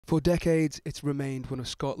For decades, it's remained one of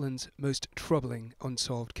Scotland's most troubling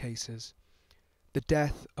unsolved cases. The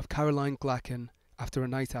death of Caroline Glachan after a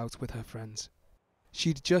night out with her friends.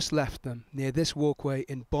 She'd just left them near this walkway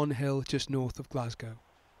in Bonhill, just north of Glasgow.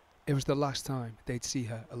 It was the last time they'd see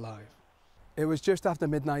her alive. It was just after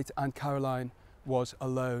midnight and Caroline was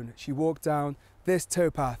alone. She walked down this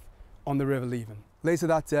towpath on the River Leven. Later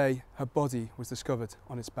that day, her body was discovered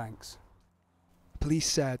on its banks.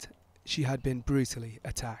 Police said she had been brutally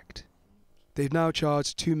attacked. They've now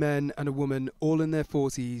charged 2 men and a woman, all in their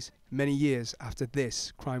 40s, many years after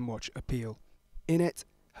this Crime Watch appeal. In it,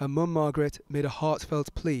 her mum Margaret made a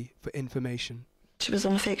heartfelt plea for information. She was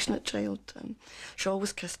an affectionate child. She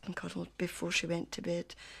always kissed and cuddled before she went to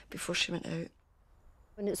bed, before she went out.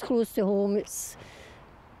 When it's close to home, it's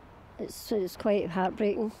quite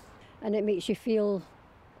heartbreaking, and it makes you feel,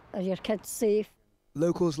 are your kids safe?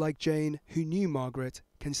 Locals like Jane, who knew Margaret,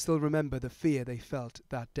 can still remember the fear they felt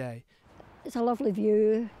that day. It's a lovely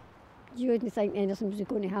view. You wouldn't think anything was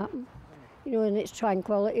going to happen, you know, and it's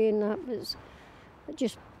tranquility and that. But it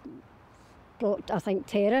just brought, I think,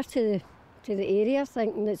 terror to the area,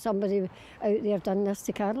 thinking that somebody out there done this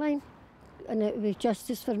to Caroline. And it would be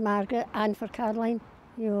justice for Margaret and for Caroline.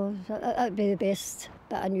 You know, that would be the best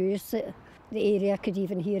bit of news that the area could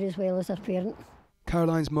even hear, as well as her parent.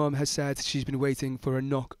 Caroline's mum has said she's been waiting for a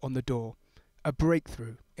knock on the door, a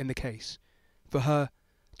breakthrough in the case. For her,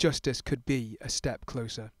 justice could be a step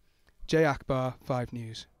closer. Jay Akbar, 5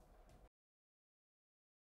 News.